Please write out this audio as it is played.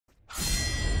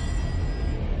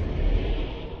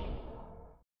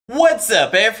What's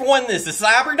up, everyone? This is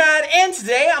CyberKnight, and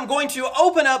today I'm going to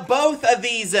open up both of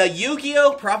these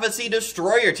Yugioh Prophecy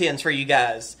Destroyer tins for you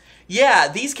guys. Yeah,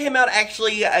 these came out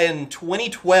actually in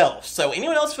 2012, so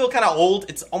anyone else feel kind of old?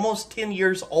 It's almost 10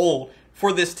 years old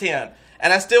for this tin.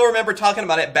 And I still remember talking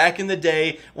about it back in the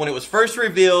day when it was first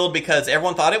revealed because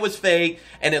everyone thought it was fake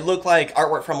and it looked like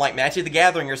artwork from like Magic the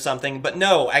Gathering or something, but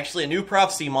no, actually a new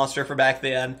prophecy monster for back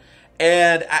then.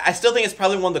 And I still think it's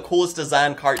probably one of the coolest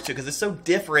design cards too, because it's so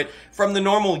different from the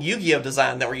normal Yu-Gi-Oh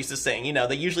design that we're used to seeing. You know,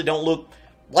 they usually don't look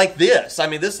like this. I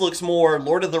mean, this looks more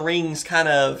Lord of the Rings kind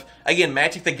of, again,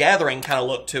 Magic the Gathering kind of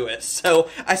look to it. So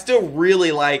I still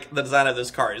really like the design of this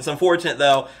card. It's unfortunate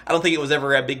though, I don't think it was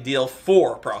ever a big deal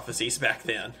for Prophecies back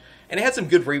then. And it had some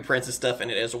good reprints and stuff in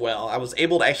it as well. I was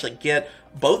able to actually get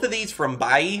both of these from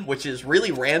Bai, which is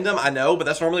really random, I know, but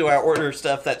that's normally why I order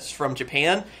stuff that's from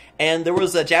Japan. And there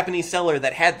was a Japanese seller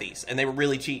that had these, and they were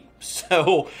really cheap.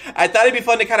 So I thought it'd be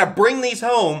fun to kind of bring these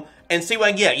home and see what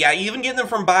I can get. Yeah, even getting them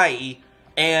from Bai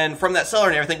and from that seller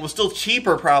and everything was still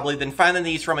cheaper probably than finding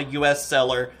these from a US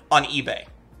seller on eBay.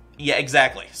 Yeah,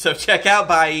 exactly. So check out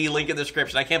Bai, link in the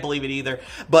description. I can't believe it either.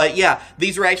 But yeah,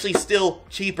 these were actually still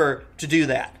cheaper to do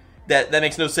that. That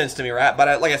makes no sense to me, right?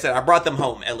 But like I said, I brought them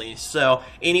home at least. So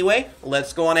anyway,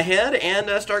 let's go on ahead and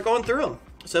start going through them.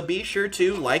 So be sure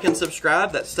to like and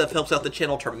subscribe. That stuff helps out the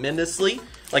channel tremendously.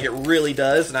 Like it really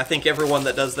does. And I thank everyone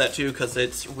that does that too, because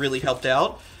it's really helped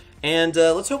out. And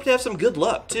let's hope to have some good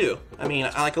luck too. I mean,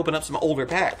 I like open up some older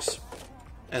packs,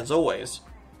 as always.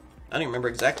 I don't even remember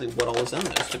exactly what all was in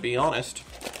this, to be honest.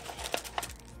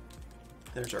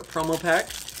 There's our promo pack.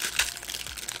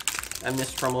 I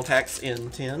missed promo packs in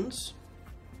tins.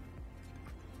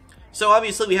 So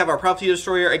obviously we have our Prophecy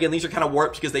Destroyer. Again, these are kind of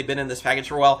warped because they've been in this package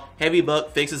for a while. Heavy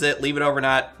book, fixes it, leave it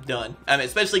overnight, done. I mean,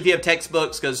 especially if you have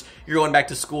textbooks because you're going back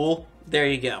to school. There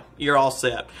you go. You're all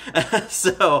set.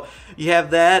 So you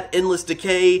have that, Endless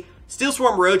Decay, Steel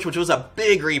Swarm Roach, which was a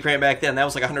big reprint back then. That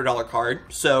was like a $100 card,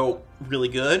 so really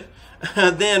good.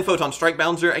 Then Photon Strike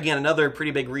Bouncer, again, another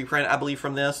pretty big reprint, I believe,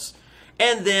 from this.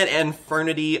 And then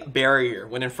Infernity Barrier,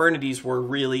 when Infernities were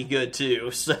really good too.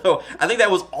 So I think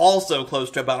that was also close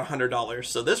to about $100.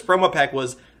 So this promo pack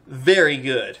was very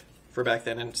good for back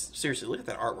then. And seriously, look at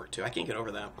that artwork too. I can't get over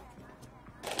that.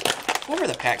 What were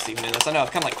the packs even in this? I know,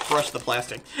 I've kind of like crushed the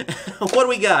plastic. What do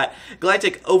we got?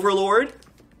 Galactic Overlord,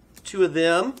 2 of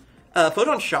them.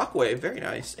 Photon Shockwave, very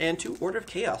nice. And 2 Order of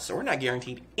Chaos. So we're not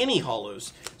guaranteed any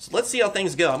holos. So let's see how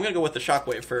things go. I'm going to go with the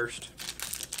Shockwave first.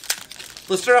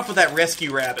 Let's start off with that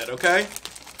Rescue Rabbit, okay?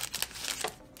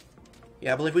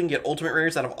 Yeah, I believe we can get Ultimate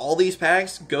Rares out of all these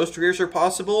packs. Ghost Rares are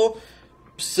possible.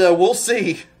 So we'll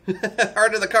see.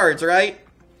 Heart of the cards, right?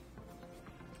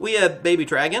 We have Baby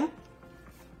Dragon.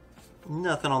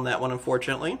 Nothing on that one,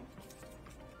 unfortunately.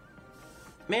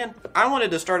 Man, I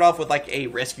wanted to start off with like a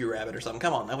Rescue Rabbit or something.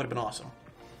 Come on, that would have been awesome.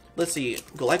 Let's see.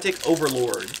 Galactic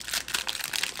Overlord.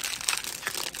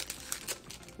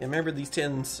 And remember, these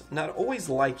tins not always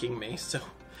liking me, so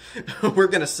we're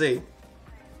going to see.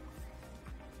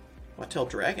 Whitetail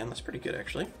Dragon, that's pretty good,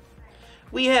 actually.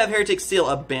 We have Heretic Seal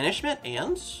of Banishment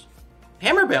and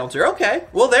Hammer Bouncer. Okay,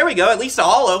 well, there we go. At least a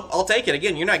holo. I'll take it.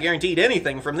 Again, you're not guaranteed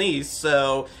anything from these,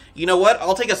 so you know what?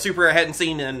 I'll take a super I hadn't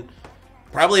seen in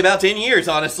probably about 10 years,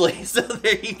 honestly. So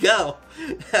there you go.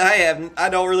 I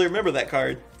don't really remember that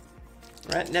card.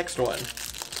 All right, next one.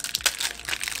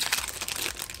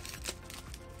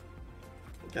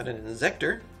 Got an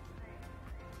Inzektor.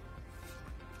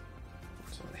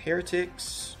 Some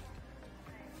Heretics.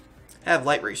 Have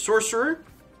Light Ray Sorcerer.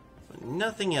 But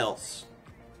nothing else.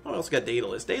 What else got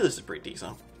Daedalus? Daedalus is pretty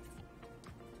decent.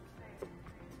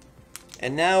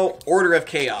 And now, Order of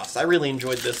Chaos. I really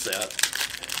enjoyed this set.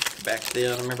 Back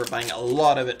then, I remember buying a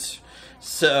lot of it.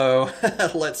 So,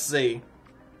 let's see.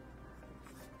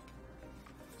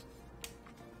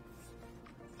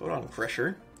 Photon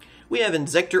Crusher. We have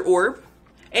Inzektor Orb.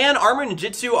 And Armor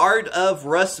Ninjutsu Art of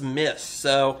Rust Mist.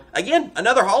 So, again,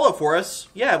 another holo for us.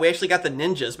 Yeah, we actually got the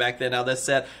ninjas back then out of this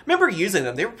set. Remember using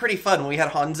them. They were pretty fun when we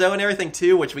had Hanzo and everything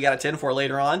too, which we got a 10 for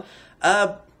later on.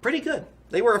 Pretty good.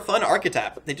 They were a fun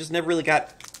archetype. They just never really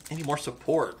got any more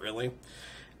support, really.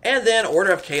 And then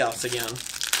Order of Chaos again.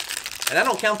 And I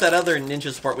don't count that other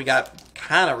ninja support we got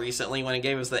kind of recently when it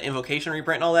gave us the Invocation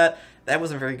reprint and all that. That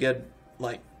wasn't very good,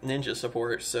 like, ninja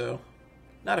support, so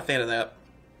not a fan of that.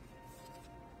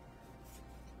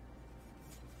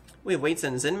 We have Weights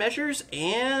and Zen Measures,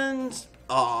 and...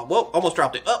 oh, whoa, almost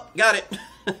dropped it. Oh, got it.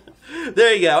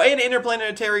 There you go. And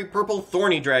Interplanetary Purple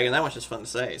Thorny Dragon. That one's just fun to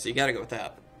say, so you gotta go with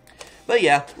that. But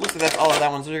yeah, looks like that's all of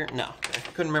that one's there. No, okay.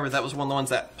 Couldn't remember if that was one of the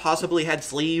ones that possibly had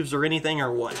sleeves or anything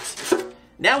or what.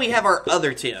 Now we have our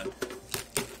other tin.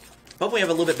 Hopefully we have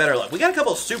a little bit better luck. We got a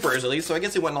couple of supers at least, so I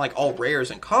guess it wasn't like all rares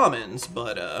and commons,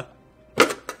 but,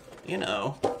 you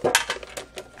know,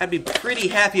 I'd be pretty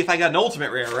happy if I got an ultimate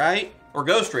rare, right? Or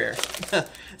ghost rare.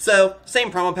 So,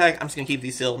 same promo pack. I'm just going to keep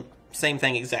these sealed. Same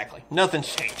thing exactly.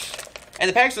 Nothing's changed. And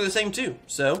the packs are the same too.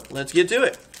 So, let's get to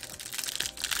it.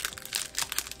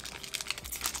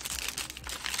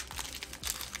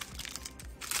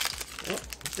 Oh,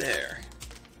 there.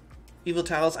 Evil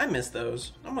Tiles. I miss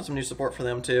those. I want some new support for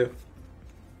them too.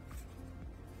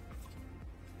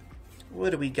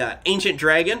 What do we got? Ancient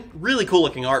Dragon. Really cool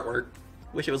looking artwork.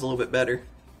 Wish it was a little bit better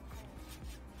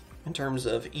in terms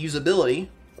of usability.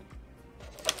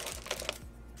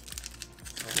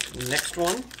 Next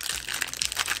one.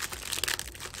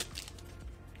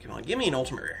 Come on, give me an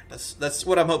ultimate rare. That's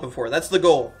what I'm hoping for. That's the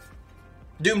goal.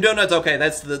 Doom Donuts, okay,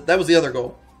 that was the other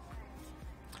goal.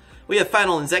 We have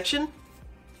Final Injection.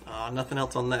 Oh, nothing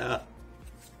else on that.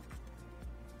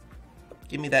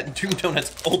 Give me that Doom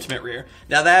Donuts ultimate rare.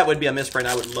 Now that would be a misprint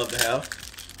I would love to have.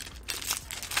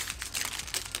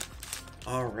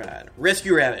 Alright.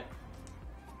 Rescue Rabbit.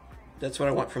 That's what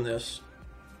I want from this.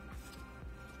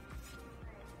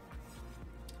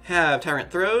 Have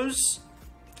Tyrant Throws.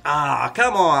 Ah,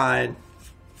 come on.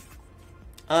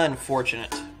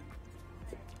 Unfortunate.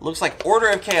 Looks like Order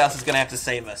of Chaos is going to have to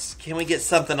save us. Can we get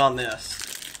something on this?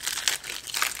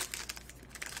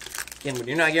 Again, when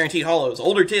you're not guaranteed hollows,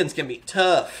 older tins can be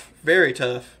tough. Very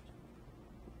tough.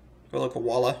 Or look,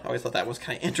 Koala. I always thought that was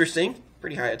kind of interesting.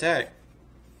 Pretty high attack.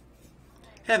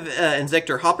 Have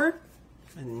Inzektor Hopper.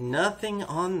 Nothing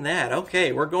on that.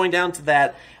 Okay, we're going down to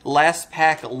that last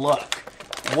pack luck.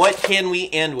 What can we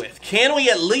end with? Can we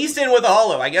at least end with a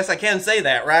holo? I guess I can say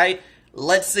that, right?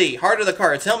 Let's see. Heart of the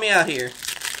cards. Help me out here.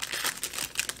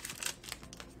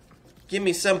 Give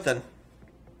me something.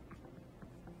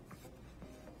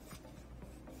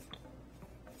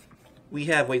 We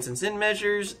have Weights and Sin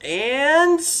Measures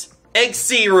and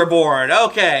XC Reborn.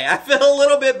 Okay, I feel a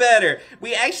little bit better.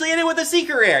 We actually ended with a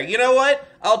secret rare. You know what?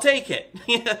 I'll take it.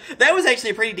 That was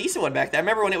actually a pretty decent one back then. I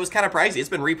remember when it was kind of pricey. It's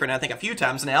been reprinted, I think, a few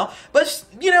times now. But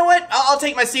you know what? I'll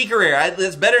take my secret rare.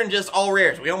 It's better than just all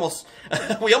rares. We almost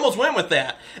went with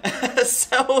that.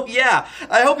 So, yeah.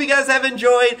 I hope you guys have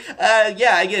enjoyed.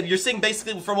 Yeah, again, you're seeing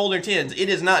basically from older tins. It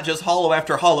is not just holo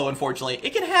after holo, unfortunately.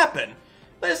 It can happen.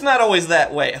 But it's not always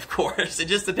that way, of course. It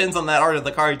just depends on that art of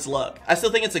the card's luck. I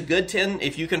still think it's a good tin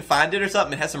if you can find it or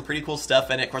something. It has some pretty cool stuff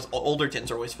in it. Of course, older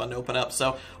tins are always fun to open up.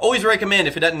 So, always recommend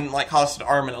if it doesn't like cost an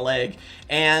arm and a leg.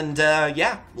 And,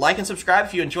 yeah, like and subscribe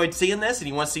if you enjoyed seeing this and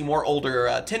you want to see more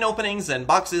older tin openings and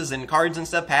boxes and cards and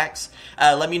stuff, packs.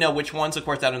 Let me know which ones, of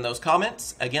course, down in those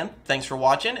comments. Again, thanks for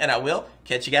watching, and I will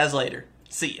catch you guys later.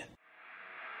 See ya.